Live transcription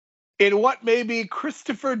In what may be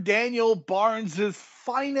Christopher Daniel Barnes'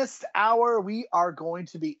 finest hour, we are going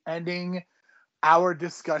to be ending our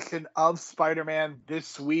discussion of Spider-Man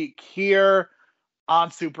this week here on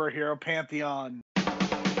Superhero Pantheon.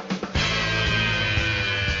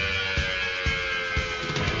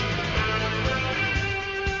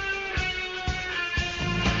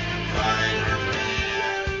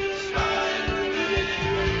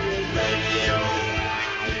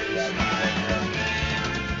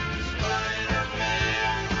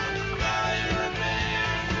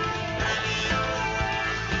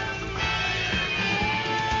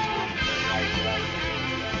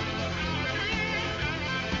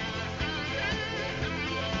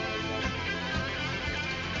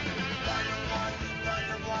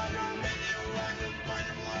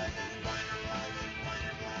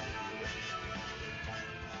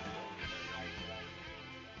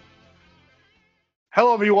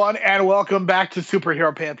 Hello, everyone, and welcome back to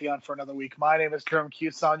Superhero Pantheon for another week. My name is Jerome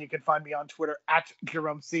Cuson. You can find me on Twitter at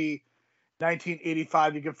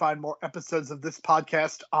JeromeC1985. You can find more episodes of this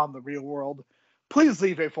podcast on The Real World. Please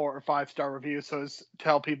leave a 4 or 5 star review so as to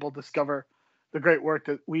help people discover the great work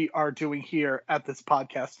that we are doing here at this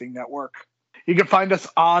podcasting network. You can find us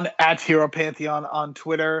on at Hero Pantheon on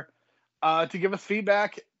Twitter to give us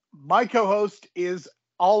feedback. My co-host is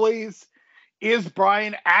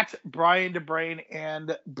Brian at Brian to Brain.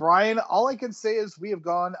 And Brian, all I can say is we have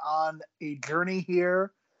gone on a journey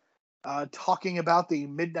here talking about the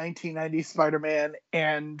mid-1990s Spider-Man,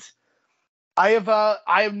 and I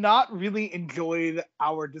have not really enjoyed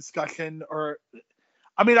our discussion,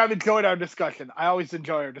 I've enjoyed our discussion. I always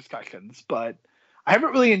enjoy our discussions, but I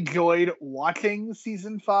haven't really enjoyed watching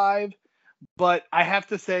season 5, but I have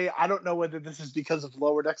to say, I don't know whether this is because of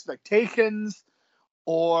lowered expectations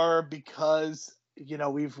or because,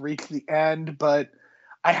 we've reached the end, but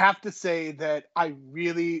I have to say that I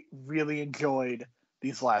really, really enjoyed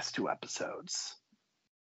these last 2 episodes.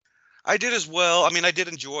 I did as well. I mean, I did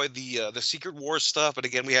enjoy the Secret Wars stuff, but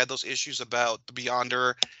again, we had those issues about the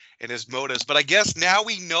Beyonder and his motives. But I guess now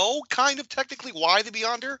we know kind of technically why the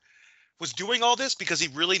Beyonder was doing all this, because he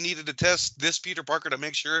really needed to test this Peter Parker to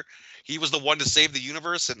make sure he was the one to save the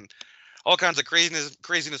universe and all kinds of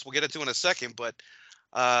craziness we'll get into in a second. But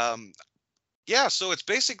yeah, so it's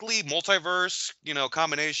basically multiverse,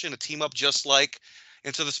 combination, a team up just like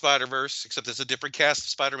Into the Spider-Verse, except it's a different cast of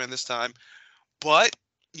Spider-Man this time. But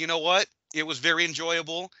you know what? It was very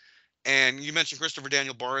enjoyable. And you mentioned Christopher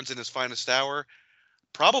Daniel Barnes in his finest hour.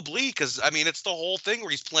 Probably because, it's the whole thing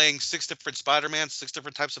where he's playing 6 different Spider-Man, 6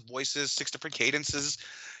 different types of voices, 6 different cadences.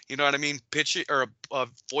 You know what I mean? Pitching or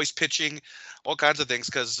voice pitching, all kinds of things.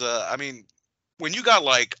 Because, when you got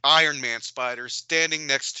like Iron Man Spider standing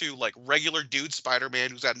next to like regular dude Spider-Man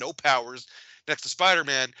who's got no powers next to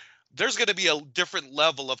Spider-Man, there's going to be a different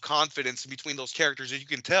level of confidence between those characters. And you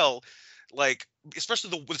can tell, like,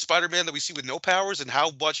 especially with Spider-Man that we see with no powers and how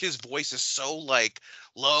much his voice is so like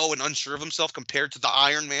low and unsure of himself compared to the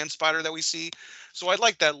Iron Man Spider that we see. So I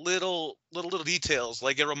like that little details.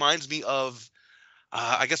 Like, it reminds me of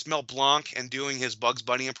I guess Mel Blanc and doing his Bugs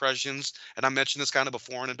Bunny impressions. And I mentioned this kind of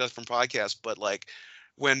before in a different podcast, but like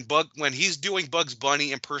when he's doing Bugs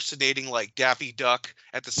Bunny impersonating like Daffy Duck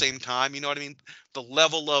at the same time, you know what I mean? The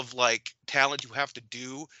level of like talent you have to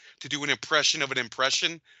do an impression of an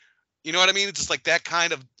impression. You know what I mean? It's just like that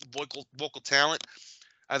kind of vocal talent.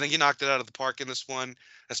 I think he knocked it out of the park in this one,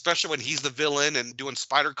 especially when he's the villain and doing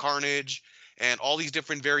Spider Carnage and all these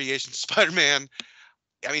different variations of Spider-Man.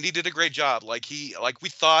 I mean, he did a great job. Like we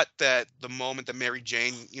thought that the moment that Mary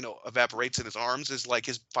Jane, evaporates in his arms is like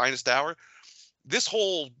his finest hour. This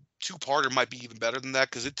whole 2-parter might be even better than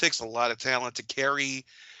that, because it takes a lot of talent to carry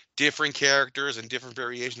different characters and different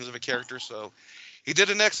variations of a character. So he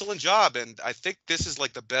did an excellent job, and I think this is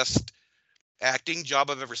like the best acting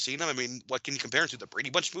job I've ever seen him. I mean, what can you compare him to? The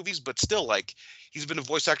Brady Bunch movies? But still, like, he's been a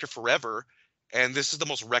voice actor forever, and this is the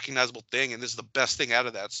most recognizable thing, and this is the best thing out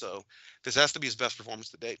of that. So this has to be his best performance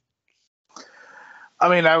to date. I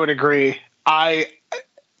mean, I would agree. I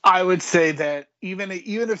would say that even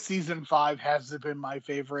if season 5 hasn't been my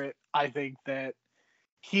favorite, I think that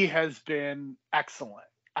he has been excellent.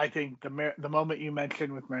 I think the moment you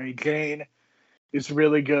mentioned with Mary Jane is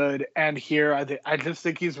really good, and here I just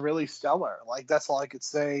think he's really stellar. Like, that's all I could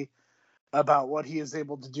say about what he is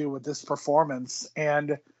able to do with this performance.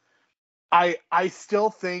 And I still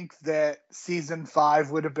think that season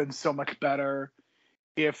 5 would have been so much better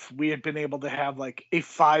if we had been able to have like a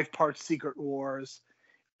 5-part Secret Wars.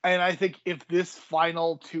 And I think if these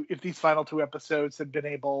final 2 episodes had been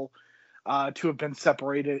able to have been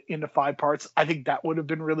separated into 5 parts, I think that would have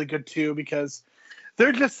been really good too, because there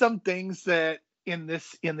are just some things that in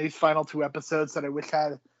these final two episodes that I wish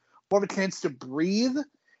had more of a chance to breathe,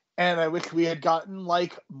 and I wish we had gotten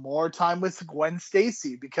like more time with Gwen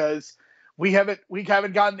Stacy, because we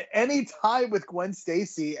haven't gotten any time with Gwen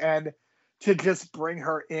Stacy, and to just bring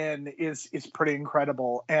her in is pretty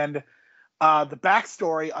incredible. And the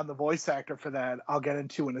backstory on the voice actor for that I'll get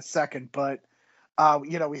into in a second, but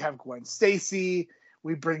we have Gwen Stacy.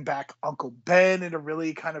 We bring back Uncle Ben in a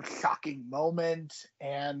really kind of shocking moment,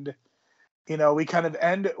 and we kind of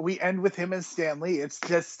end with him as Stanley. It's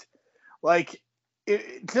just like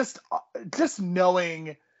just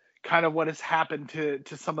knowing kind of what has happened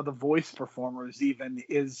to some of the voice performers even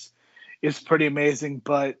is pretty amazing.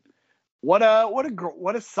 But what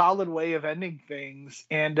a solid way of ending things.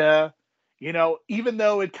 And even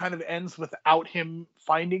though it kind of ends without him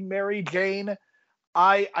finding Mary Jane,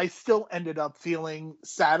 I still ended up feeling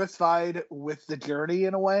satisfied with the journey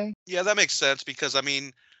in a way. Yeah, that makes sense, because I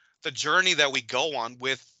mean, the journey that we go on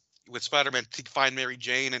with Spider-Man to find Mary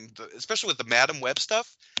Jane, and especially with the Madam Web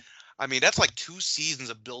stuff, I mean, that's like 2 seasons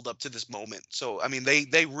of build up to this moment. So I mean,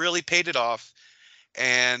 they really paid it off.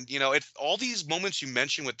 And all these moments you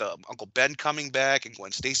mentioned with the Uncle Ben coming back and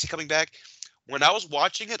Gwen Stacy coming back, when I was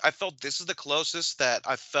watching it, I felt this is the closest that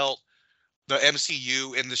I felt the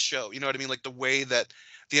MCU in the show. You know what I mean? Like the way that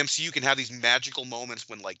the MCU can have these magical moments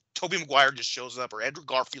when like Tobey Maguire just shows up or Andrew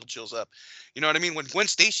Garfield shows up. You know what I mean? When Gwen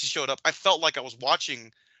Stacy showed up, I felt like I was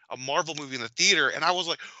watching a Marvel movie in the theater, and I was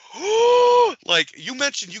like, oh, like you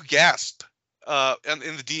mentioned, you gasped in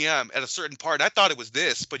the DM at a certain part. I thought it was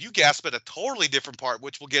this, but you gasped at a totally different part,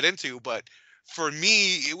 which we'll get into. But for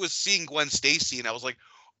me, it was seeing Gwen Stacy, and I was like,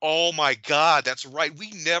 oh my God, that's right.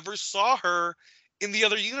 We never saw her in the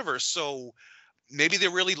other universe. So maybe they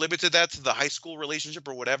really limited that to the high school relationship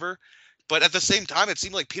or whatever. But at the same time, it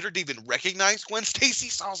seemed like Peter didn't even recognize Gwen Stacy.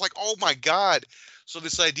 So I was like, oh my God. So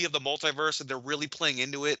this idea of the multiverse, and they're really playing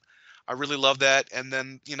into it. I really love that. And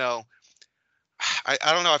then, I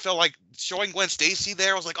don't know. I felt like showing Gwen Stacy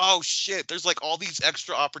there, I was like, oh shit, there's like all these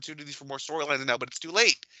extra opportunities for more storylines now, but it's too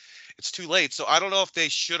late. It's too late. So I don't know if they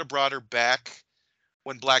should have brought her back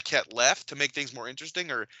when Black Cat left to make things more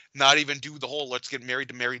interesting, or not even do the whole let's get married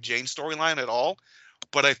to Mary Jane storyline at all.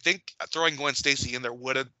 But I think throwing Gwen Stacy in there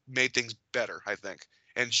would have made things better, I think,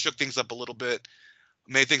 and shook things up a little bit,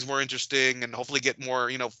 made things more interesting, and hopefully get more,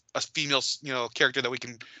 a female, character that we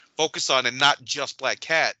can focus on, and not just Black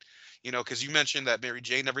Cat, because you mentioned that Mary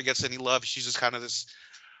Jane never gets any love. She's just kind of this,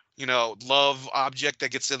 love object that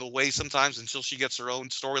gets in the way sometimes until she gets her own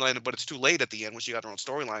storyline, but it's too late at the end when she got her own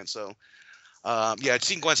storyline. So,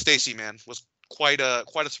 seeing Gwen Stacy, man, was quite a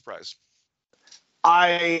surprise.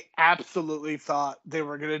 I absolutely thought they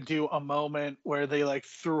were going to do a moment where they like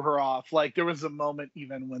threw her off. Like there was a moment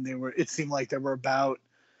even when it seemed like they were about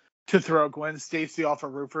to throw Gwen Stacy off a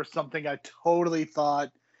roof or something. I totally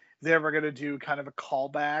thought they were going to do kind of a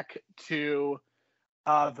callback to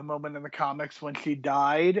the moment in the comics when she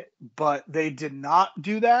died, but they did not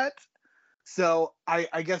do that. So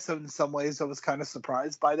I guess in some ways I was kind of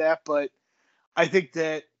surprised by that, but I think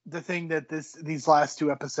that the thing that these last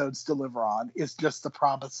 2 episodes deliver on is just the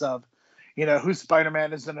promise of, who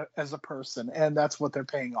Spider-Man is as a person, and that's what they're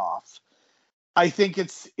paying off. I think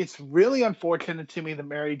it's really unfortunate to me that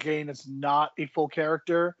Mary Jane is not a full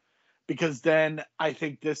character, because then I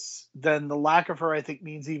think the lack of her I think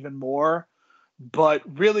means even more. But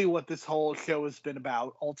really, what this whole show has been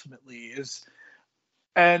about ultimately is,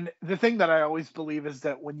 and the thing that I always believe is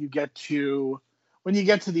that when you get to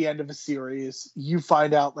the end of a series, you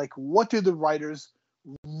find out like what do the writers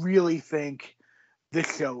really think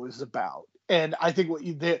this show is about. And I think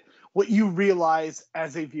what you realize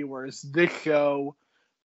as a viewer is this show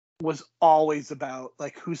was always about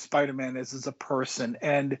like who Spider-Man is as a person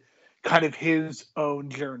and kind of his own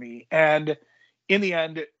journey. And in the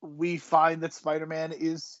end, we find that Spider-Man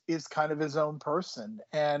is kind of his own person,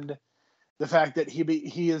 and the fact that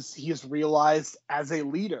he is realized as a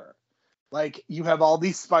leader. Like you have all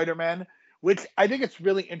these Spider-Men, which I think it's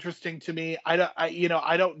really interesting to me. I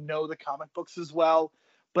don't know the comic books as well,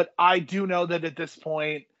 but I do know that at this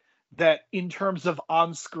point, that in terms of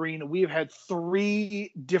on screen, we have had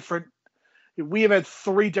 3 different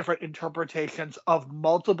interpretations of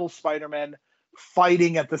multiple Spider-Men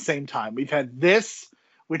fighting at the same time. We've had this,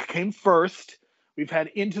 which came first. We've had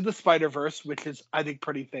Into the Spider-Verse, which is, I think,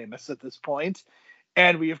 pretty famous at this point.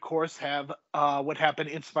 And we, of course, have what happened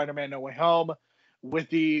in Spider-Man No Way Home with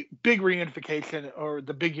the big reunification, or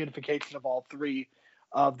the big unification of all 3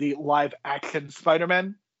 of the live-action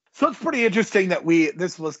Spider-Man. So it's pretty interesting that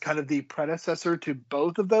this was kind of the predecessor to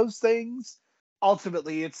both of those things.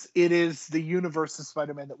 Ultimately, it is the universe of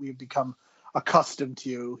Spider-Man that we have become accustomed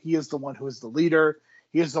to. He is the one who is the leader.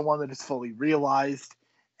 He is the one that is fully realized,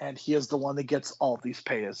 and he is the one that gets all of these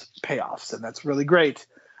payoffs, and that's really great.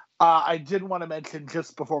 I did want to mention,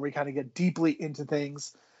 just before we kind of get deeply into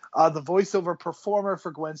things, the voiceover performer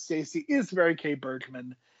for Gwen Stacy is Mary Kay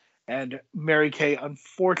Bergman, and Mary Kay,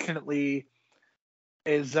 unfortunately,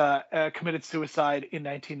 is committed suicide in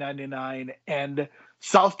 1999, and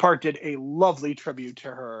South Park did a lovely tribute to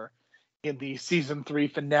her in the season 3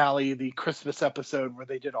 finale, the Christmas episode where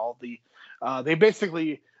they did all the they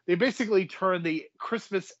basically turned the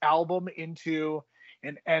Christmas album into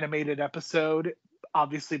an animated episode,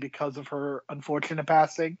 obviously because of her unfortunate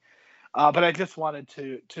passing. But I just wanted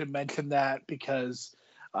to mention that because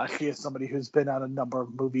she is somebody who's been on a number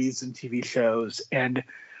of movies and TV shows, and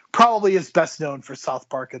probably is best known for South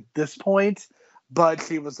Park at this point. But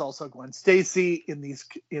she was also Gwen Stacy in the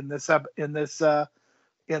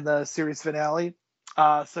series finale.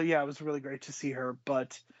 So yeah, it was really great to see her.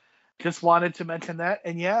 But just wanted to mention that,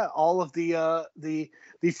 and yeah, all of the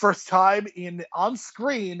first time on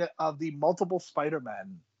screen of the multiple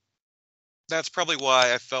Spider-Men. That's probably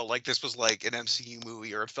why I felt like this was like an MCU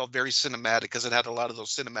movie, or it felt very cinematic because it had a lot of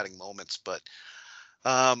those cinematic moments. But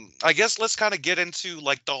I guess let's kind of get into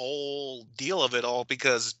like the whole deal of it all,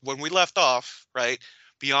 because when we left off, right,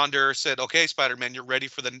 Beyonder said, "Okay, Spider-Man, you're ready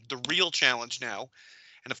for the real challenge now."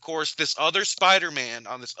 And of course, this other Spider-Man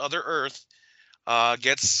on this other Earth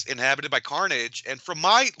gets inhabited by Carnage. And from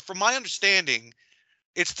my understanding,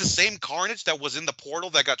 it's the same Carnage that was in the portal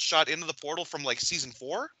that got shot into the portal from like season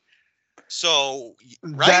 4. So,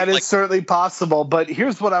 right? That is certainly possible. But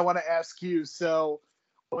here's what I want to ask you. So,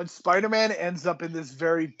 when Spider-Man ends up in this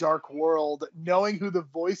very dark world, knowing who the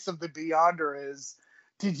voice of the Beyonder is,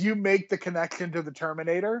 did you make the connection to the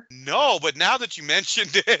Terminator? No, but now that you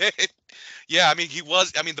mentioned it, yeah, I mean,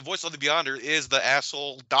 the voice of the Beyonder is the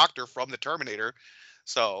asshole doctor from the Terminator.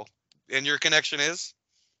 So, and your connection is?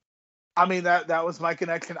 I mean, that was my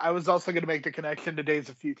connection. I was also going to make the connection to Days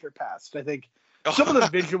of Future Past. I think some of the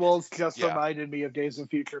visuals just reminded me of Days of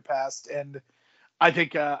Future Past, and I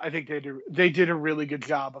think they did a really good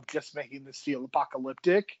job of just making this feel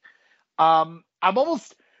apocalyptic.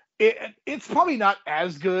 It's probably not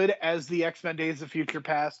as good as the X-Men Days of Future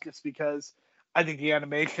Past, just because I think the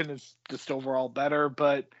animation is just overall better,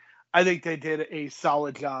 but I think they did a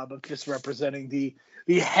solid job of just representing the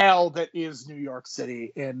hell that is New York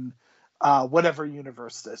City in whatever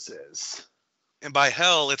universe this is. And by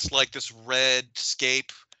hell, it's like this red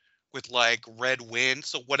scape with like red wind.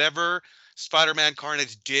 So whatever Spider-Man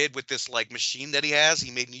Carnage did with this like machine that he has, he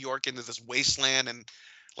made New York into this wasteland, and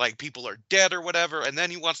like people are dead or whatever. And then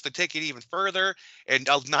he wants to take it even further and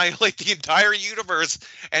annihilate the entire universe,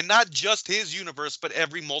 and not just his universe, but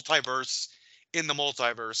every multiverse in the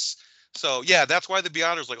multiverse. So yeah, that's why the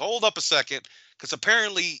Beyonder's like, hold up a second, because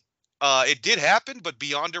apparently it did happen, but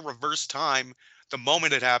Beyonder reversed time the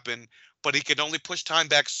moment it happened, but he could only push time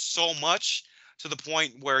back so much, to the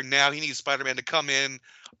point where now he needs Spider-Man to come in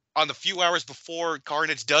on the few hours before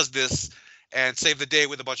Carnage does this and save the day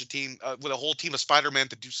with a whole team of Spider-Man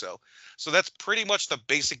to do so. So that's pretty much the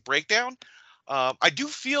basic breakdown. I do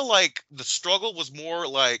feel like the struggle was more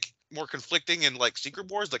conflicting in like Secret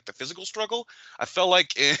Wars, like the physical struggle. I felt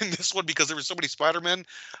like in this one, because there were so many Spider-Men,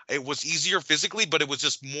 it was easier physically, but it was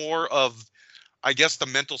just more of, I guess, the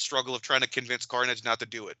mental struggle of trying to convince Carnage not to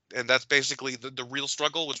do it. And that's basically the real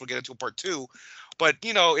struggle, which we'll get into in part 2. But,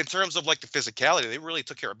 in terms of like the physicality, they really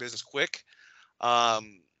took care of business quick.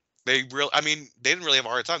 They didn't really have a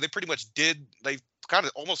hard time. They pretty much did. They kind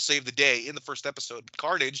of almost saved the day in the first episode.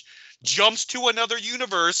 Carnage jumps to another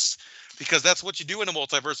universe, because that's what you do in a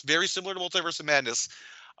multiverse, very similar to Multiverse of Madness.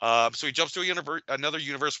 So he jumps to another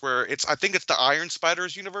universe where I think it's the Iron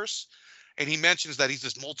Spider's universe. And he mentions that he's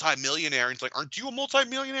this multi-millionaire. And he's like, aren't you a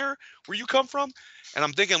multi-millionaire? Where you come from? And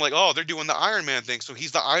I'm thinking like, oh, they're doing the Iron Man thing. So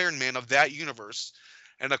he's the Iron Man of that universe.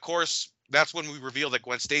 And of course, that's when we reveal that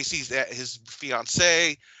Gwen Stacy's his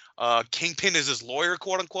fiance. Kingpin is his lawyer,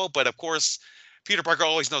 quote unquote. But of course, Peter Parker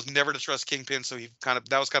always knows never to trust Kingpin. So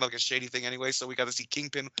that was kind of like a shady thing anyway. So we got to see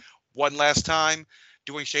Kingpin one last time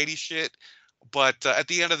doing shady shit. But at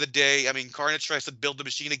the end of the day, I mean, Carnage tries to build the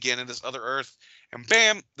machine again in this other Earth, and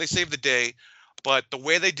bam, they save the day. But the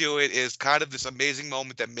way they do it is kind of this amazing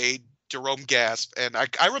moment that made Jerome gasp. And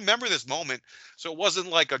I remember this moment, so it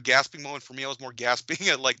wasn't like a gasping moment for me. I was more gasping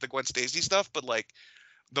at like the Gwen Stacy stuff. But like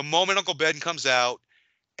the moment Uncle Ben comes out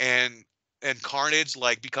and Carnage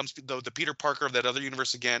like becomes the Peter Parker of that other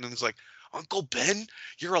universe again, and it's like, Uncle Ben,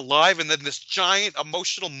 you're alive. And then this giant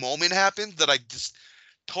emotional moment happened that I just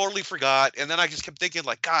totally forgot. And then I just kept thinking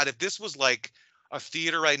like, God, if this was like a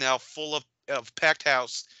theater right now full of packed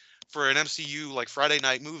house for an MCU like Friday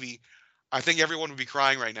night movie, I think everyone would be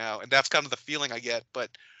crying right now, and that's kind of the feeling I get. But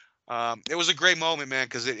it was a great moment, man,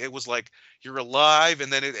 because it was like you're alive,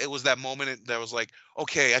 and then it was that moment that was like,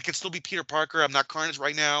 okay, I can still be Peter Parker. I'm not Carnage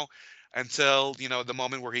right now, until the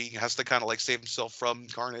moment where he has to kind of like save himself from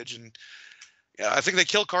Carnage, and yeah, I think they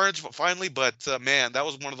kill Carnage finally. But man, that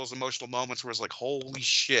was one of those emotional moments where it's like, holy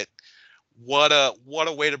shit, what a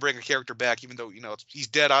way to bring a character back, even though he's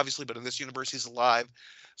dead obviously, but in this universe he's alive,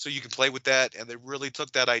 so you can play with that, and they really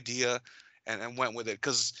took that idea and went with it.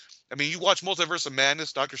 Because I mean, you watch Multiverse of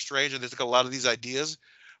Madness, Doctor Strange, and they took a lot of these ideas,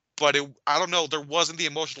 but I don't know, there wasn't the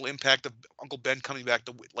emotional impact of Uncle Ben coming back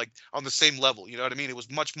to like on the same level. You know what I mean? It was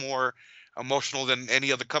much more emotional than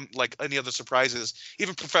any other any other surprises,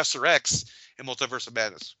 even Professor X in Multiverse of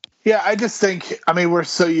Madness. Yeah, I just think, I mean, we're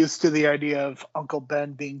so used to the idea of Uncle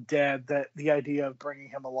Ben being dead that the idea of bringing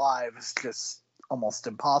him alive is just almost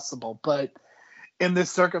impossible. But in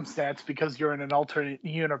this circumstance, because you're in an alternate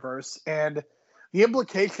universe, and the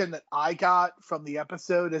implication that I got from the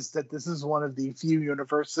episode is that this is one of the few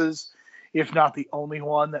universes, if not the only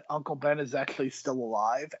one, that Uncle Ben is actually still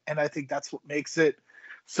alive. And I think that's what makes it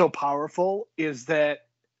so powerful, is that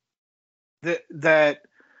we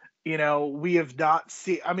have not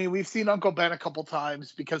seen. I mean, we've seen Uncle Ben a couple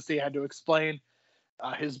times because they had to explain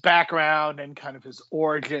his background and kind of his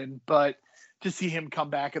origin, but to see him come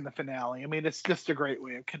back in the finale, I mean, it's just a great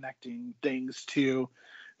way of connecting things to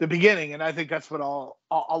the beginning. And I think that's what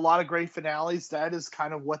a lot of great finales, that is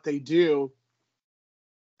kind of what they do.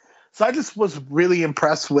 So I just was really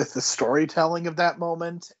impressed with the storytelling of that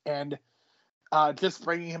moment, and just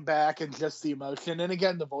bringing him back, and just the emotion. And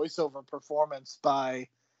again, the voiceover performance by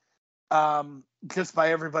just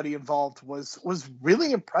by everybody involved was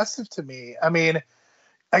really impressive to me. I mean,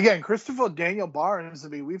 again, Christopher Daniel Barnes, I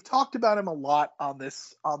mean, we've talked about him a lot on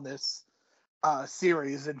this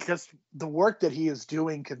series, and just the work that he is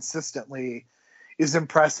doing consistently is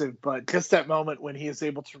impressive. But just that moment when he is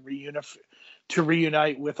able to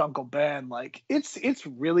reunite with Uncle Ben, like it's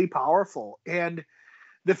really powerful. And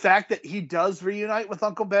the fact that he does reunite with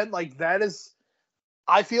Uncle Ben, like that is,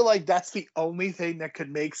 I feel like that's the only thing that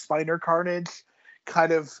could make Spider Carnage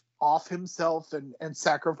kind of off himself and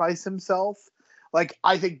sacrifice himself. Like,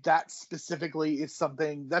 I think that specifically is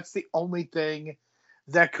something, that's the only thing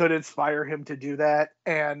that could inspire him to do that.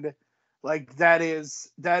 And like, that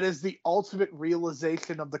is the ultimate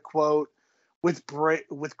realization of the quote, with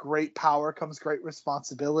great power comes great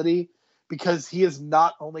responsibility, because he is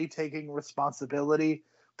not only taking responsibility,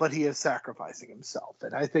 but he is sacrificing himself.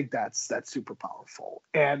 And I think that's super powerful.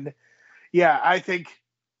 And yeah, I think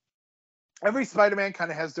every Spider-Man kind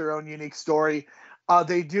of has their own unique story.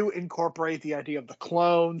 They do incorporate the idea of the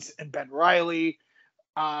clones and Ben Reilly.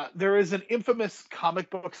 There is an infamous comic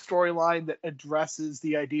book storyline that addresses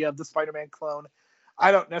the idea of the Spider-Man clone.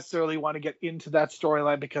 I don't necessarily want to get into that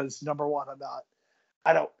storyline because, number one,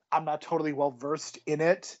 I'm not totally well versed in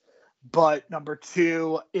it. But number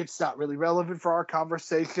two, it's not really relevant for our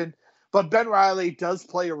conversation. But Ben Reilly does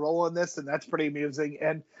play a role in this, and that's pretty amusing.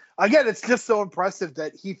 And again, it's just so impressive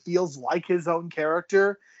that he feels like his own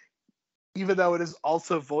character, even though it is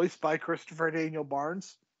also voiced by Christopher Daniel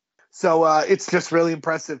Barnes. So it's just really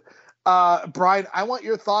impressive. Brian, I want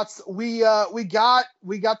your thoughts. We got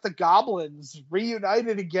the Goblins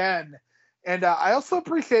reunited again, and I also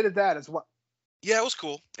appreciated that as well. Yeah, it was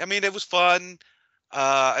cool. I mean, it was fun.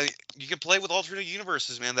 You can play with alternate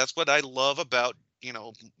universes, man. That's what I love about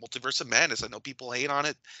Multiverse of Madness. I know people hate on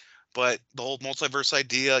it, but the whole multiverse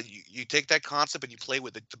idea, you take that concept and you play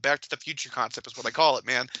with it. The Back to the Future concept is what I call it,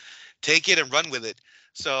 man. Take it and run with it.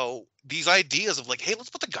 So these ideas of like, hey, let's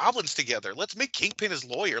put the goblins together. Let's make Kingpin his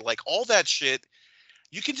lawyer. Like all that shit,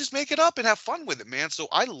 you can just make it up and have fun with it, man. So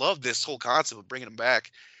I love this whole concept of bringing them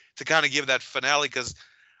back to kind of give that finale. Because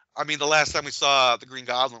I mean, the last time we saw the Green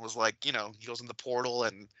Goblin was like, he goes in the portal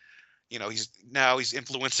and he's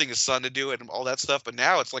influencing his son to do it and all that stuff. But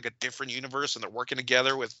now it's like a different universe, and they're working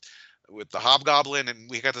together with the Hobgoblin, and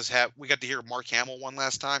we got to hear Mark Hamill one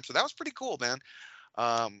last time. So that was pretty cool, man.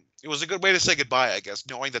 It was a good way to say goodbye, I guess,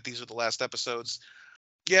 knowing that these are the last episodes.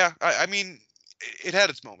 Yeah, I mean, it had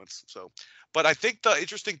its moments. So, but I think the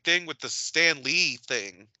interesting thing with the Stan Lee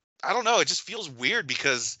thing, I don't know, it just feels weird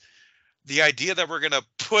because the idea that we're gonna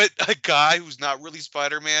put a guy who's not really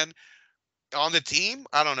Spider-Man on the team,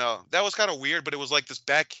 I don't know. That was kind of weird, but it was like this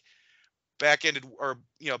back-ended or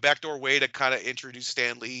backdoor way to kind of introduce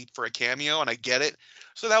Stan Lee for a cameo, and I get it.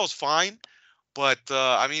 So that was fine. But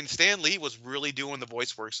I mean, Stan Lee was really doing the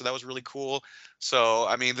voice work, so that was really cool. So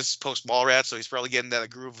I mean, this is post Mallrats, so he's probably getting that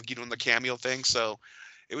groove of doing the cameo thing. So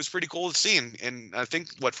it was pretty cool to see. And I think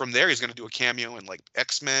from there he's going to do a cameo in like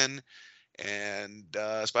X-Men and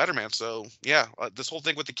Spider-Man. So yeah, this whole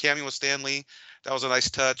thing with the cameo with Stanley, that was a nice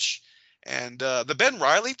touch. And the Ben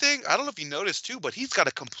Riley thing, I don't know if you noticed too, but he's got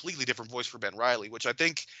a completely different voice for Ben Riley, which I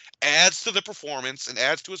think adds to the performance and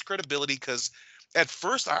adds to his credibility. Because at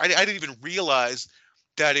first I didn't even realize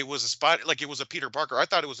that it was a spot, like it was a Peter Parker. I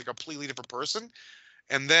thought it was a completely different person.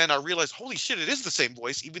 And then I realized, holy shit, it is the same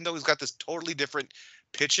voice, even though he's got this totally different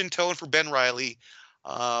pitch and tone for Ben Riley.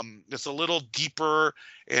 It's a little deeper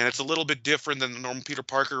and it's a little bit different than the normal Peter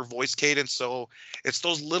Parker voice cadence. So it's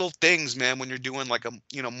those little things, man, when you're doing like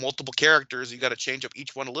multiple characters, you got to change up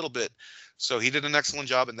each one a little bit. So he did an excellent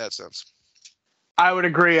job in that sense. I would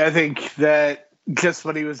agree. I think that just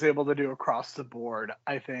what he was able to do across the board,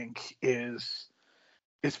 I think is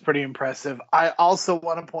pretty impressive. I also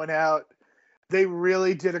want to point out they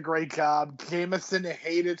really did a great job. Jameson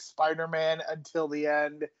hated Spider-Man until the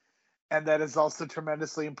end, and that is also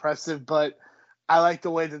tremendously impressive. But I like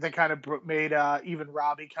the way that they kind of made even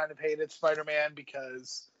Robbie kind of hated Spider-Man,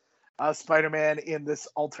 because Spider-Man in this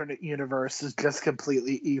alternate universe is just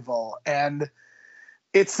completely evil. And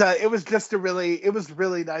it was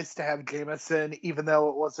really nice to have Jameson, even though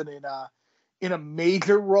it wasn't in a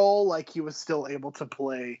major role, like he was still able to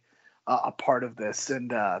play a part of this, and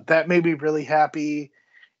that made me really happy.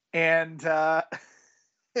 And I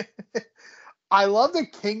love the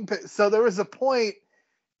Kingpin. So there was a point,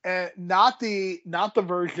 not the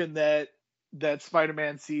version that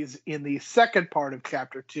Spider-Man sees in the second part of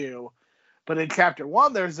Chapter 2, but in Chapter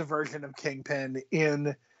 1, there's a version of Kingpin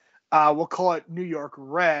in, we'll call it New York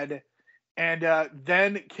Red. And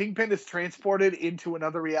then Kingpin is transported into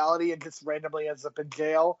another reality and just randomly ends up in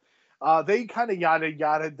jail. They kind of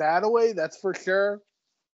yada that away, that's for sure.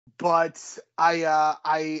 But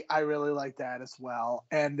I really like that as well.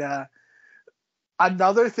 And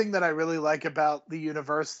another thing that I really like about the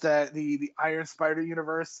universe, that the Iron Spider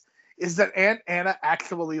universe, is that Aunt Anna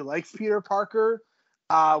actually likes Peter Parker.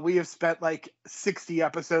 We have spent like 60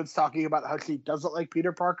 episodes talking about how she doesn't like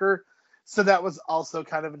Peter Parker. So that was also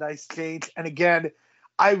kind of a nice change. And again,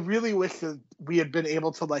 I really wish that we had been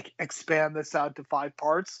able to like expand this out to 5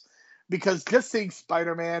 parts, because just seeing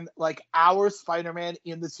Spider-Man, like our Spider-Man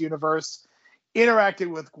in this universe,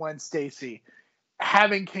 interacting with Gwen Stacy,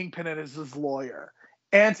 having Kingpin as his lawyer,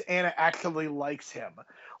 Aunt Anna actually likes him.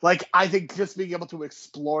 Like, I think just being able to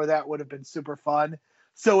explore that would have been super fun.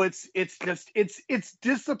 So it's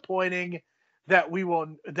disappointing that we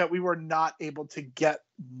were not able to get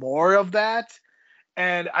more of that.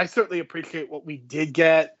 And I certainly appreciate what we did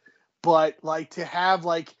get, but like to have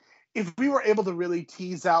like, if we were able to really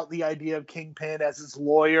tease out the idea of Kingpin as his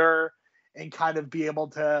lawyer and kind of be able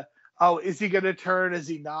to, oh, is he going to turn? Is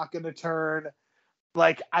he not going to turn?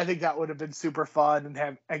 Like, I think that would have been super fun, and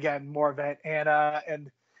have, again, more of Aunt Anna, and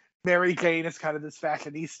Mary Jane is kind of this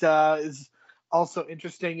fashionista is also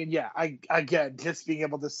interesting. And yeah, again, just being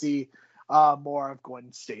able to see more of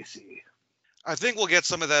Gwen Stacy. I think we'll get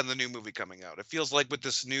some of that in the new movie coming out. It feels like with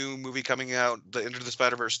this new movie coming out, the Into the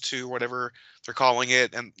Spider-Verse 2, whatever they're calling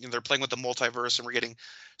it, and they're playing with the multiverse, and we're getting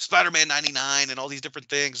Spider-Man 99 and all these different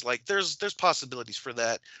things. Like there's possibilities for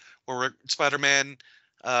that, where Spider-Man,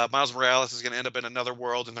 Miles Morales is going to end up in another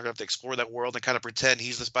world, and they're going to have to explore that world and kind of pretend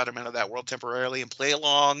he's the Spider-Man of that world temporarily and play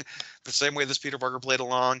along the same way this Peter Parker played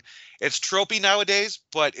along. It's tropey nowadays,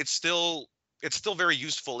 but it's still very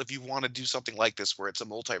useful if you want to do something like this, where it's a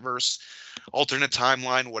multiverse, alternate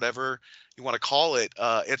timeline, whatever you want to call it.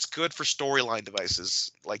 It's good for storyline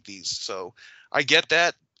devices like these. So I get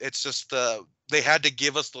that. It's just they had to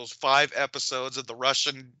give us those 5 episodes of the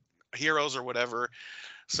Russian heroes or whatever.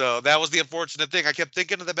 So that was the unfortunate thing. I kept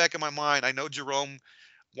thinking in the back of my mind, I know Jerome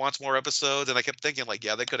wants more episodes, and I kept thinking like,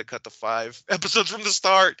 yeah, they could have cut the 5 episodes from the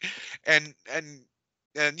start, and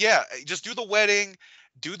yeah, just do the wedding,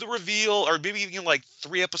 do the reveal, or maybe even like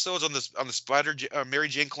 3 episodes on the Mary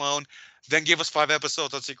Jane clone, then give us 5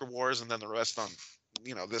 episodes on Secret Wars, and then the rest on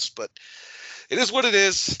this. But it is what it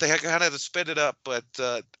is. They kind of had to sped it up, but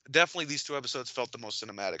definitely these 2 episodes felt the most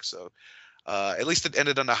cinematic. So at least it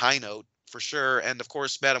ended on a high note for sure. And of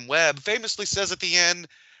course, Madam Web famously says at the end,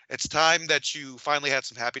 it's time that you finally had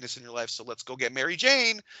some happiness in your life, so let's go get Mary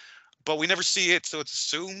Jane. But we never see it, so it's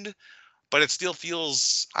assumed. But it still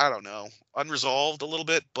feels, I don't know, unresolved a little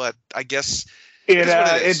bit. But I guess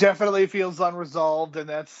it definitely feels unresolved, and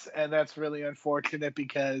that's really unfortunate,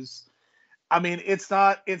 because I mean, it's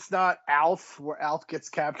not Alf, where Alf gets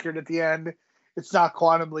captured at the end. It's not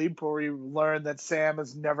Quantum Leap, where we learn that Sam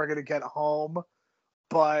is never going to get home.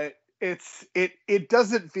 But it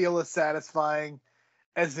doesn't feel as satisfying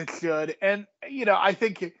as it should. And I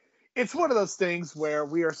think it's one of those things where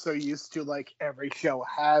we are so used to like every show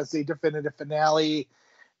has a definitive finale,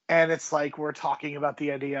 and it's like we're talking about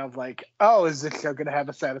the idea of like, oh, is this show going to have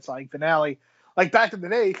a satisfying finale? Like back in the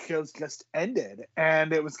day, shows just ended,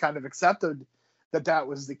 and it was kind of accepted that that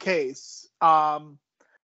was the case.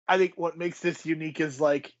 I think what makes this unique is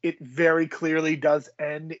like it very clearly does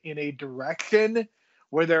end in a direction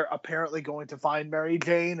where they're apparently going to find Mary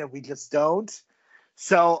Jane, and we just don't.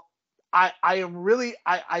 So I am really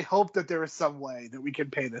I hope that there is some way that we can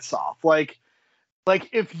pay this off. Like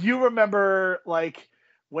if you remember like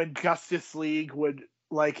when Justice League would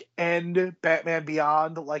like end Batman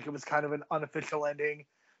Beyond, like it was kind of an unofficial ending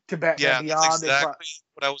to Batman Yeah, that's Beyond. exactly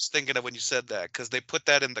what I was thinking of when you said that, because they put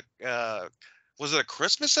that in the was it a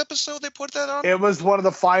Christmas episode they put that on? It was one of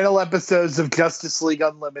the final episodes of Justice League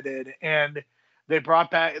Unlimited, and they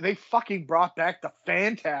fucking brought back the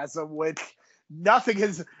Phantasm, which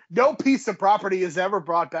no piece of property has ever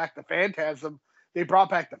brought back the Phantasm. They brought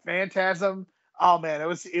back the Phantasm. Oh man, it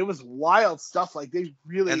was wild stuff. Like they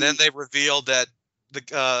really. And then they revealed that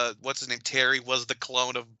the what's his name, Terry, was the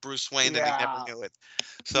clone of Bruce Wayne, and he never knew it.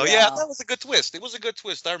 So yeah, that was a good twist. It was a good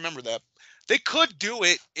twist. I remember that. They could do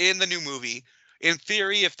it in the new movie. In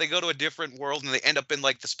theory, if they go to a different world and they end up in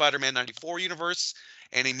like the Spider-Man 94 universe,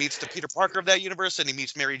 and he meets the Peter Parker of that universe, and he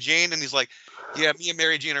meets Mary Jane, and he's like, yeah, me and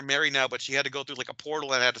Mary Jane are married now, but she had to go through like a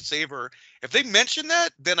portal and I had to save her. If they mention that,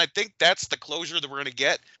 then I think that's the closure that we're going to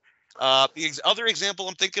get. The other example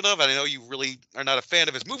I'm thinking of, and I know you really are not a fan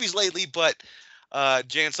of his movies lately, but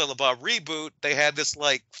Jay and Silent Bob Reboot, they had this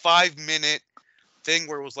like 5-minute thing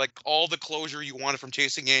where it was like all the closure you wanted from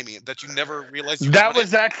chasing Amy that you never realized you that wanted.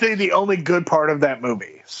 was actually the only good part of that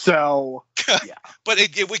movie. So yeah. But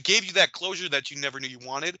it gave you that closure that you never knew you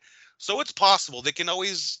wanted. So it's possible. They can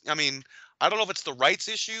always, I mean, I don't know if it's the rights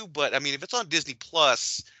issue, but I mean, if it's on Disney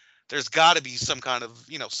Plus, there's got to be some kind of,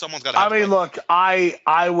 someone's got to have. I mean, look,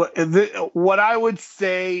 what I would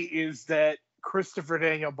say is that Christopher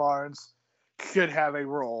Daniel Barnes should have a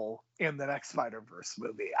role in the next Spider-Verse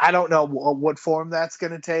movie. I don't know what form that's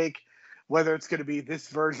going to take, whether it's going to be this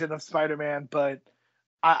version of Spider-Man, but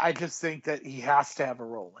I just think that he has to have a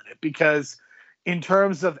role in it because in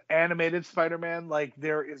terms of animated Spider-Man, like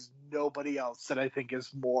there is nobody else that I think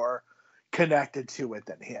is more connected to it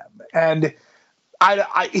than him. And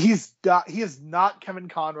he is not Kevin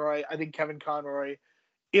Conroy. I think Kevin Conroy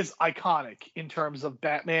is iconic in terms of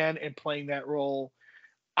Batman and playing that role.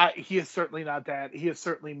 He is certainly not that. He is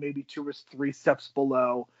certainly maybe 2 or 3 steps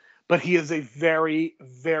below, but he is a very,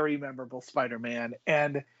 very memorable Spider-Man.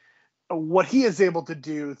 And what he is able to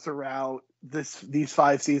do throughout these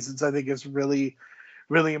 5 seasons, I think, is really,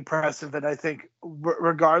 really impressive. And I think,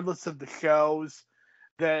 regardless of the shows,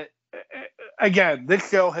 that again, this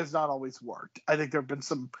show has not always worked. I think there have been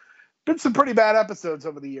some pretty bad episodes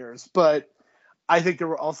over the years, but I think there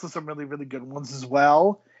were also some really, really good ones as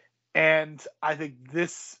well. And I think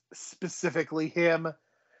this specifically,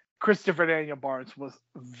 Christopher Daniel Barnes was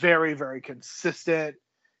very, very consistent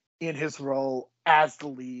in his role as the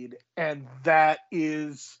lead, and that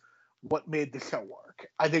is what made the show work.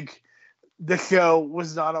 I think the show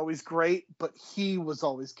was not always great, but he was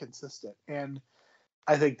always consistent, and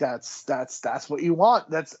I think that's what you want.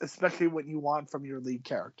 That's especially what you want from your lead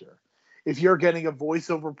character. If you're getting a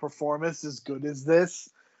voiceover performance as good as this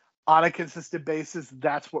on a consistent basis,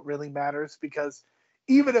 that's what really matters, because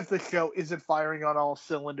even if the show isn't firing on all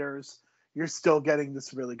cylinders, you're still getting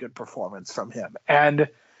this really good performance from him. And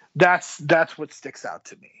that's what sticks out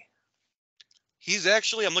to me. He's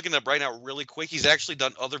actually, I'm looking up right now really quick, he's actually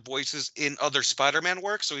done other voices in other Spider-Man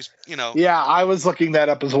work, so he's, Yeah, I was looking that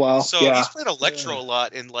up as well. So yeah. He's played Electro a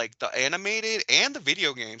lot in like the animated and the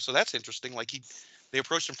video game, so that's interesting. Like they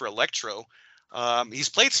approached him for Electro. He's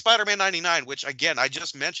played Spider-Man 99, which again I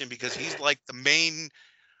just mentioned because he's like the main,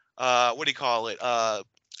 what do you call it?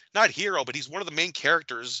 Not hero, but he's one of the main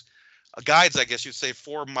characters, guides, I guess you'd say,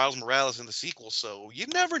 for Miles Morales in the sequel. So you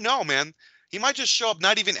never know, man. He might just show up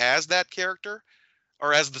not even as that character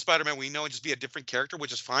or as the Spider-Man we know and just be a different character,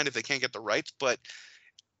 which is fine if they can't get the rights. But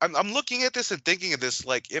I'm looking at this and thinking of this,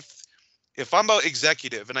 like if I'm an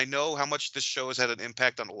executive and I know how much this show has had an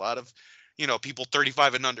impact on a lot of, people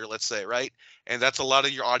 35 and under, let's say, right? And that's a lot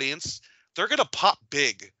of your audience. They're going to pop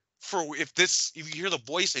big if you hear the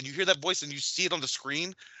voice and you hear that voice and you see it on the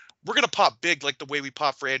screen, we're going to pop big like the way we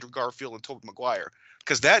pop for Andrew Garfield and Tobey Maguire.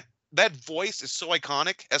 Because that voice is so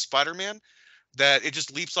iconic as Spider-Man that it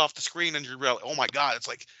just leaps off the screen and you're like, oh my God, it's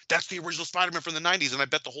like, that's the original Spider-Man from the 90s. And I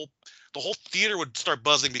bet the whole theater would start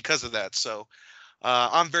buzzing because of that. So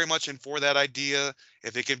I'm very much in for that idea.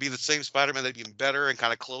 If it can be the same Spider-Man, that'd be even better and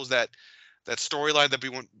kind of close that that storyline that we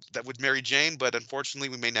want that would Mary Jane, but unfortunately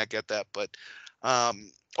we may not get that. But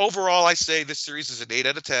overall, I say this series is an 8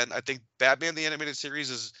 out of 10. I think Batman the Animated Series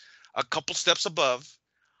is a couple steps above.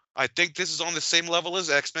 I think this is on the same level as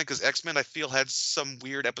X-Men, because X-Men I feel had some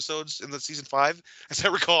weird episodes in the season 5, as I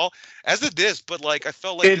recall, as did this. But like I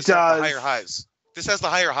felt like It this had the does. higher highs. This has the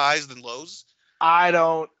higher highs than lows. I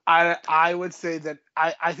don't. I would say that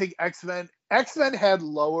I think X Men had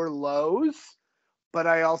lower lows, but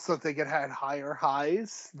I also think it had higher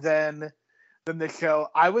highs than the show.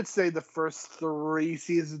 I would say the first 3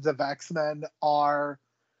 seasons of X Men are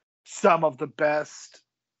some of the best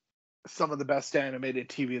some of the best animated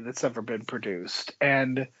TV that's ever been produced,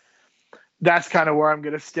 and that's kind of where I'm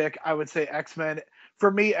going to stick. I would say X Men. For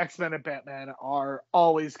me, X Men and Batman are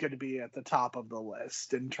always going to be at the top of the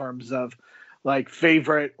list in terms of like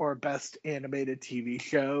favorite or best animated TV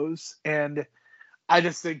shows. And I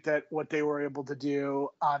just think that what they were able to do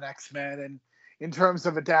on X Men and in terms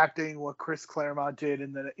of adapting what Chris Claremont did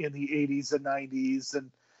in the 80s and 90s and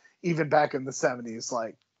even back in the 70s,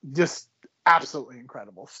 like just absolutely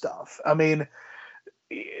incredible stuff. I mean,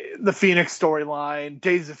 the Phoenix storyline,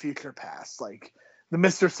 Days of Future Past, like the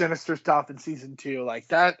Mr. Sinister stuff in season 2, like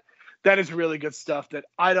that is really good stuff that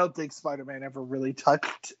I don't think Spider-Man ever really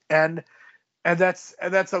touched, and that's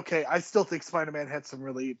okay. I still think Spider-Man had some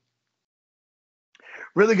really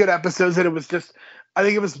good episodes, and it was just I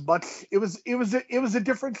think it was a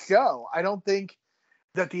different show. I don't think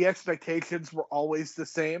that the expectations were always the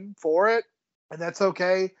same for it, and that's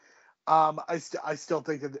okay. I still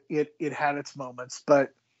think that it had its moments,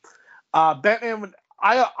 but Batman.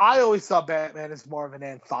 I always saw Batman as more of an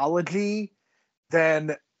anthology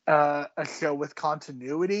than a show with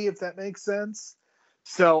continuity, if that makes sense.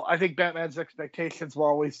 So I think Batman's expectations were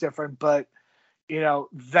always different, but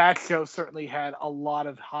that show certainly had a lot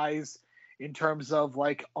of highs in terms of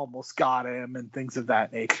like almost got him and things of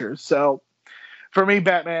that nature. So for me,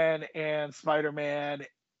 Batman and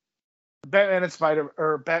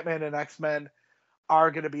X-Men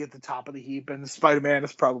are going to be at the top of the heap, and Spider-Man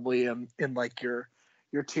is probably in like your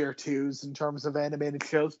tier twos in terms of animated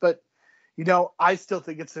shows. But I still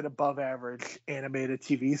think it's an above average animated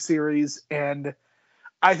TV series, and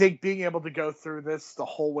I think being able to go through this the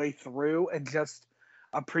whole way through and just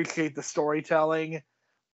appreciate the storytelling,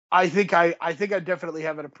 I think I definitely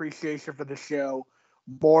have an appreciation for the show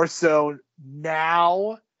more so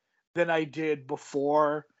now than I did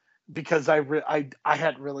before, because I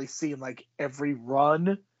hadn't really seen like every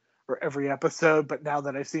run or every episode, but now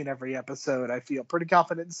that I've seen every episode, I feel pretty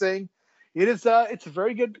confident in saying it's a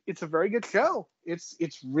very good show.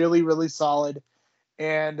 It's really really solid,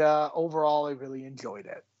 and overall I really enjoyed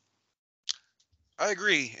it. I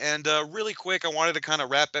agree. And really quick, I wanted to kind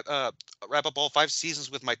of wrap up all 5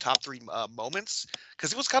 seasons with my top 3 moments,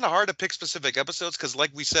 because it was kind of hard to pick specific episodes. Because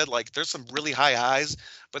like we said, like there's some really high highs,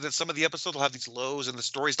 but then some of the episodes will have these lows, and the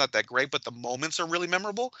story's not that great, but the moments are really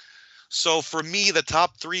memorable. So for me, the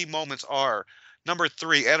top 3 moments are: number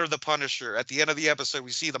 3, Enter the Punisher. At the end of the episode,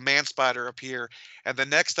 we see the Man Spider appear, and the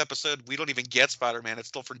next episode, we don't even get Spider-Man. It's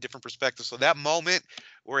still from different perspectives. So that moment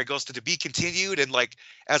where it goes to be continued, and like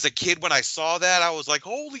as a kid, when I saw that, I was like,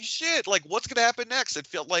 holy shit! Like, what's gonna happen next? It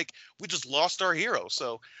felt like we just lost our hero.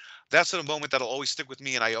 So that's a moment that'll always stick with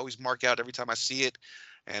me, and I always mark out every time I see it.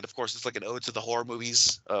 And of course, it's like an ode to the horror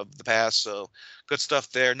movies of the past. So good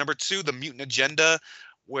stuff there. Number 2, The Mutant Agenda,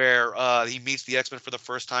 where he meets the X-Men for the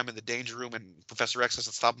first time in the Danger Room, and Professor X has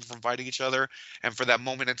to stop them from fighting each other. And for that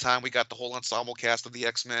moment in time, we got the whole ensemble cast of the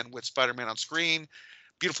X-Men with Spider-Man on screen.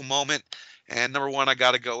 Beautiful moment. And number 1, I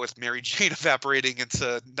got to go with Mary Jane evaporating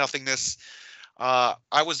into nothingness. I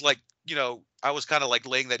was like, I was kind of like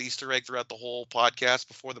laying that Easter egg throughout the whole podcast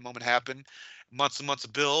before the moment happened. Months and months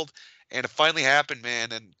of build, and it finally happened,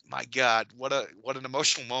 man. And my God, what an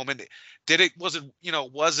emotional moment. Was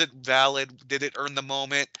it valid? Did it earn the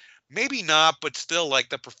moment? Maybe not, but still, like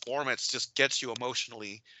the performance just gets you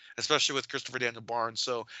emotionally, especially with Christopher Daniel Barnes.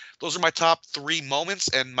 So those are my top 3 moments,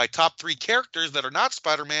 and my top 3 characters that are not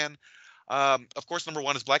Spider-Man. Of course, number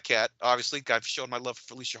 1 is Black Cat. Obviously, I've shown my love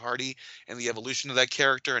for Felicia Hardy and the evolution of that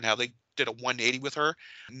character and how they did a 180 with her.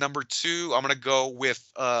 Number 2, I'm gonna go with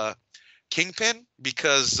Kingpin,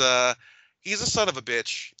 because he's a son of a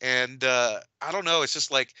bitch, and I don't know. It's just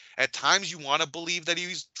like at times you want to believe that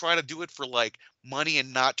he's trying to do it for like money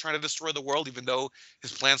and not trying to destroy the world, even though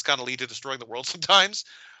his plans kind of lead to destroying the world sometimes.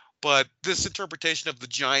 But this interpretation of the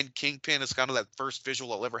giant Kingpin is kind of that first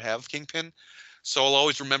visual I'll ever have of Kingpin. So I'll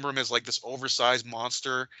always remember him as like this oversized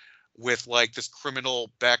monster with like this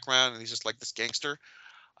criminal background, and he's just like this gangster.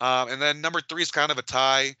 And then number 3 is kind of a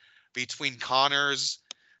tie between Connors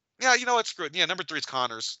Yeah, you know what? Screw it. Yeah, number 3 is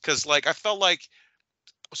Connors, because like I felt like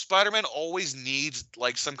Spider-Man always needs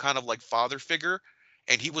like some kind of like father figure,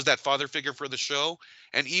 and he was that father figure for the show.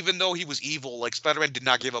 And even though he was evil, like Spider-Man did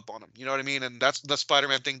not give up on him. You know what I mean? And that's the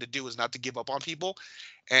Spider-Man thing to do, is not to give up on people.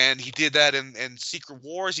 And he did that in Secret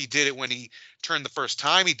Wars. He did it when he turned the first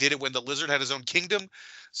time. He did it when the Lizard had his own kingdom.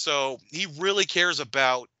 So he really cares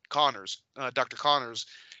about Connors, Dr. Connors,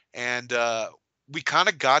 and we kind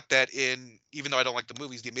of got that in. Even though I don't like the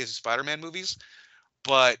movies, the Amazing Spider-Man movies,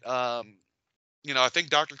 but I think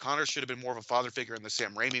Dr. Connors should have been more of a father figure in the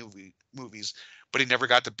Sam Raimi movies, but he never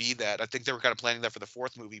got to be that. I think they were kind of planning that for the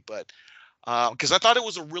 4th movie, but because I thought it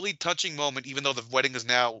was a really touching moment, even though the wedding is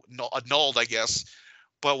now annulled, I guess.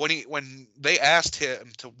 But when they asked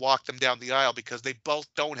him to walk them down the aisle, because they both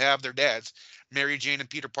don't have their dads, Mary Jane and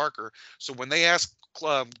Peter Parker. So when they asked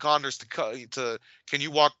Connors to can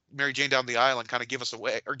you walk Mary Jane down the aisle and kind of give us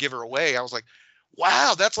away or give her away, I was like,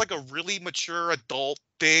 wow, that's like a really mature adult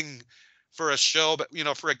thing for a show, but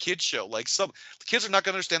for a kid's show. Like, some the kids are not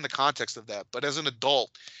going to understand the context of that, but as an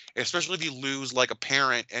adult, especially if you lose like a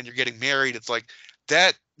parent and you're getting married, it's like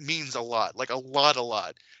that means a lot, like a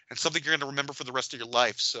lot, and something you're going to remember for the rest of your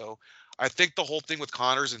life. So I think the whole thing with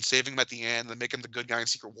Connors and saving him at the end and making him the good guy in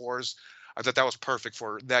Secret Wars, I thought that was perfect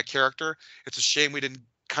for that character. It's a shame we didn't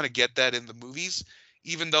kind of get that in the movies,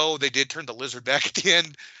 even though they did turn the Lizard back at the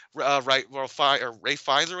end, right? Well, or Ray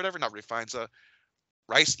Fiennes or whatever, not Ray Fiennes,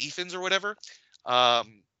 Rice Ephens or whatever.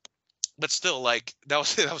 Um, but still, like that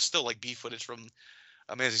was that was still like B footage from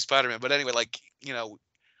Amazing Spider-Man. But anyway, like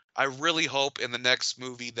I really hope in the next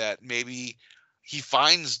movie that maybe he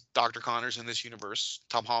finds Dr. Connors in this universe,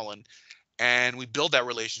 Tom Holland, and we build that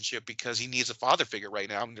relationship, because he needs a father figure right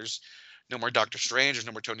now. And there's no more Doctor Strange, there's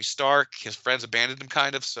no more Tony Stark. His friends abandoned him,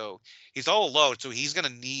 kind of, so he's all alone. So he's gonna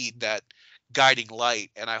need that guiding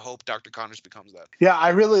light, and I hope Dr. Connors becomes that. Yeah, I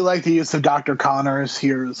really like the use of Dr. Connors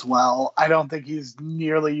here as well. I don't think he's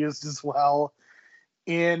nearly used as well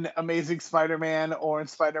in Amazing Spider-Man or in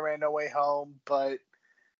Spider-Man No Way Home, but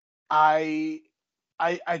I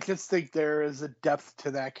I just think there is a depth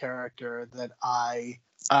to that character that I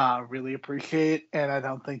really appreciate, and I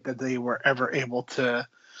don't think that they were ever able to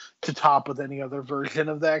top with any other version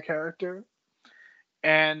of that character.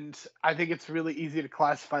 And I think it's really easy to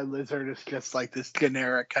classify Lizard as just like this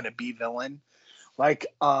generic kind of B villain, like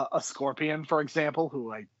a Scorpion, for example,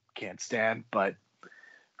 who I can't stand. But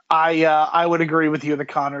I would agree with you. The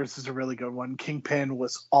Connors is a really good one. Kingpin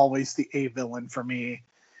was always the A villain for me,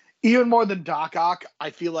 even more than Doc Ock. I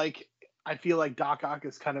feel like Doc Ock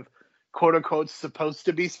is kind of quote unquote supposed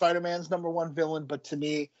to be Spider-Man's number one villain, but to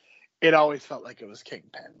me, it always felt like it was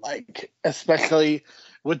Kingpin. Like, especially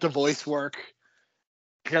with the voice work,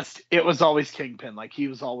 just it was always Kingpin. Like, he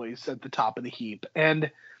was always at the top of the heap.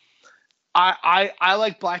 And I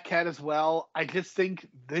like Black Cat as well. I think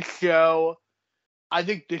this show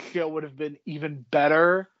would have been even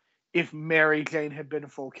better if Mary Jane had been a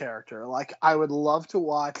full character. Like, I would love to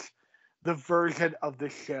watch the version of the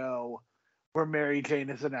show where Mary Jane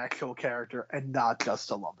is an actual character and not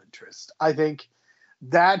just a love interest. I think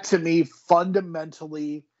that, to me,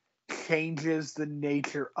 fundamentally changes the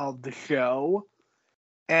nature of the show,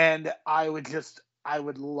 and I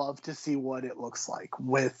would love to see what it looks like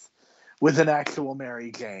with an actual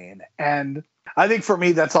Mary Jane. And I think for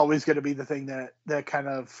me, that's always going to be the thing that kind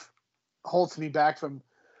of holds me back from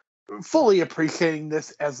fully appreciating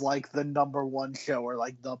this as like the number one show or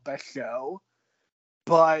like the best show.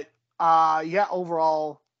 But yeah,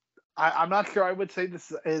 overall, I'm not sure I would say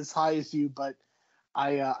this as high as you, but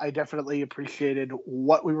I definitely appreciated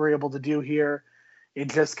what we were able to do here in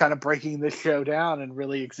just kind of breaking this show down and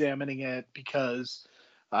really examining it, because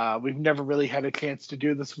we've never really had a chance to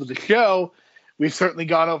do this with the show. We've certainly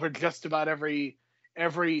gone over just about every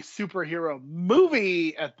superhero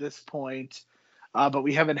movie at this point, but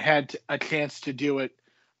we haven't had a chance to do it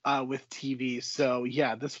with TV. So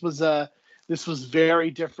yeah, this was very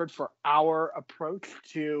different for our approach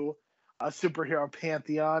to a superhero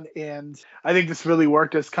pantheon, and I think this really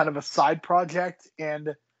worked as kind of a side project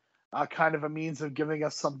and kind of a means of giving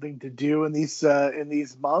us something to do in these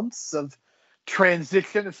months of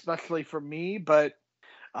transition, especially for me. But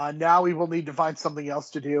now we will need to find something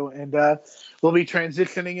else to do, and we'll be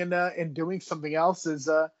transitioning and doing something else.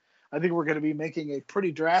 I think we're going to be making a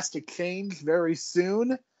pretty drastic change very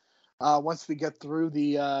soon. Once we get through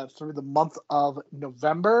the month of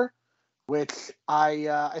November, which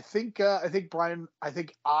I think Brian,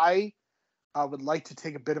 I would like to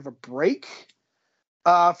take a bit of a break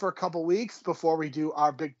for a couple weeks before we do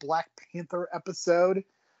our big Black Panther episode.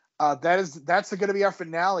 That's going to be our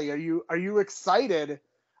finale. Are you excited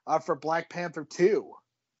for Black Panther 2?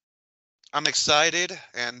 I'm excited,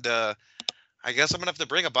 and I guess I'm gonna have to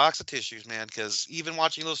bring a box of tissues, man, because even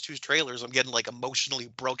watching those two trailers, I'm getting like emotionally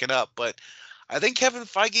broken up. But I think Kevin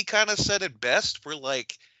Feige kind of said it best.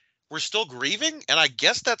 We're still grieving, and I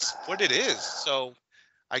guess that's what it is. So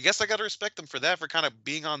I guess I got to respect them for that, for kind of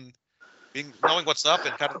being knowing what's up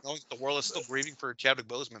and kind of knowing that the world is still grieving for Chadwick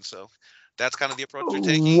Boseman. So that's kind of the approach they're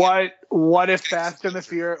taking. And What if getting some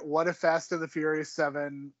closure. Fast and the Furious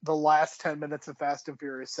 7, the last 10 minutes of Fast and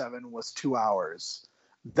Furious 7 was 2 hours?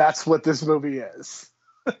 That's what this movie is.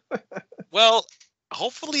 Well,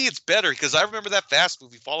 hopefully it's better, because I remember that Fast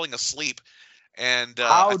movie falling asleep, and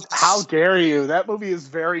How dare you? That movie is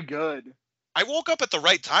very good. I woke up at the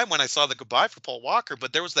right time when I saw the goodbye for Paul Walker,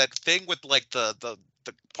 but there was that thing with like the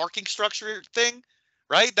parking structure thing,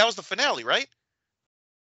 right? That was the finale, right?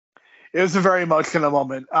 It was a very emotional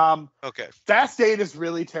moment. Okay, Fast 8 is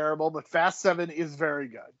really terrible, but Fast 7 is very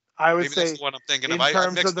good. I would maybe that's say, the one I'm thinking of. in I terms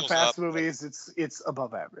of mixed the those up, Fast but movies, it's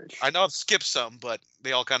above average. I know I've skipped some, but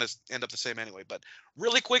they all kind of end up the same anyway. But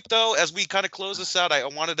really quick though, as we kind of close this out, I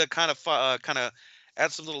wanted to kind of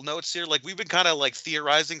add some little notes here. Like, we've been kind of like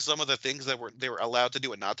theorizing some of the things that they were allowed to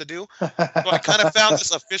do and not to do. So I kind of found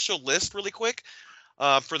this official list really quick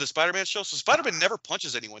for the Spider-Man show. So Spider-Man never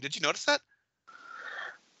punches anyone. Did you notice that?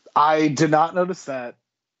 I did not notice that.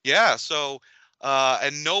 Yeah. So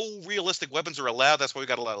and no realistic weapons are allowed. That's why we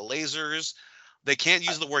got a lot of lasers. They can't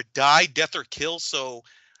use the word die, death, or kill. So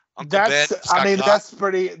Uncle Ben just got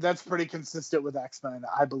got. That's pretty consistent with X-Men,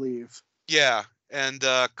 I believe. Yeah, and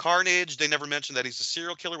Carnage, they never mentioned that he's a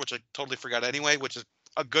serial killer, which I totally forgot anyway, which is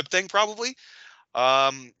a good thing probably.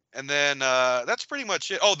 And then that's pretty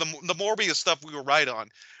much it. Oh, the Morbius stuff we were right on.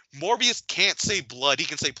 Morbius can't say blood; he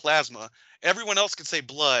can say plasma. Everyone else can say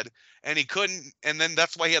blood, and he couldn't. And then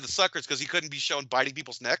that's why he had the suckers, because he couldn't be shown biting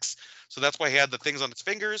people's necks. So that's why he had the things on his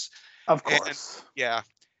fingers. Of And course. yeah.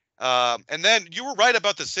 And then you were right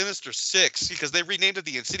about the Sinister Six, because they renamed it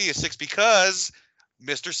the Insidious Six because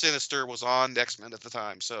Mr. Sinister was on X-Men at the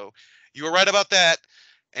time. So you were right about that.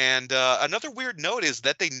 And another weird note is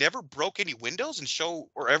that they never broke any windows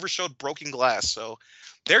or ever showed broken glass. So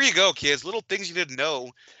there you go, kids. Little things you didn't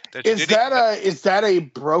know that you didn't. Is that a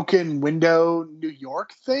broken window New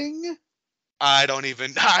York thing? I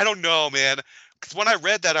don't know, man. Because when I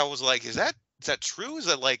read that, I was like, is that true? Is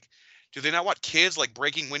that like, do they not want kids like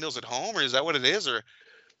breaking windows at home, or is that what it is? Or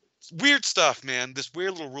weird stuff, man. This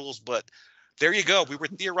weird little rules, but there you go. We were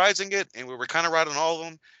theorizing it, and we were kind of right on all of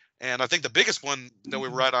them. And I think the biggest one that we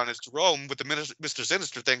were right on is Jerome with the Mr.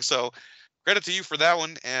 Sinister thing. So credit to you for that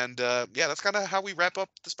one. And yeah, that's kind of how we wrap up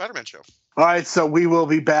the Spider-Man show. All right, so we will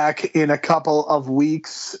be back in a couple of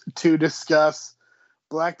weeks to discuss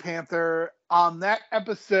Black Panther. On that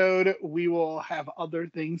episode, we will have other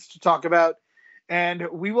things to talk about, and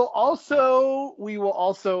we will also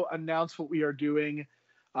announce what we are doing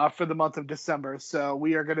for the month of December. So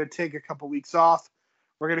we are going to take a couple weeks off.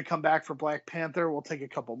 We're going to come back for Black Panther. We'll take a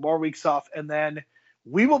couple more weeks off, and then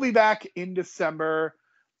we will be back in December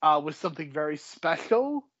with something very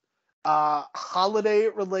special, holiday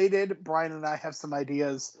related. Brian and I have some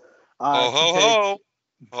ideas. Ho ho ho!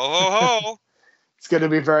 Ho ho ho! It's going to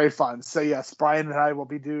be very fun. So yes, Brian and I will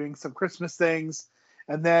be doing some Christmas things,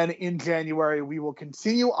 and then in January we will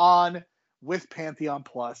continue on with Pantheon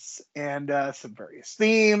Plus and some various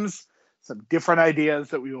themes, some different ideas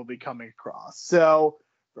that we will be coming across. So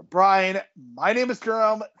for Brian, my name is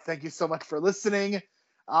Jerome. Thank you so much for listening,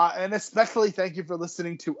 and especially thank you for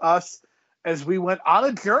listening to us as we went on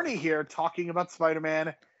a journey here talking about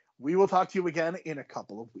Spider-Man. We will talk to you again in a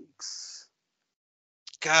couple of weeks.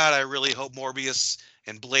 God, I really hope Morbius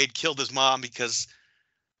and Blade killed his mom, because,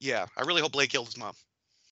 yeah, I really hope Blade killed his mom.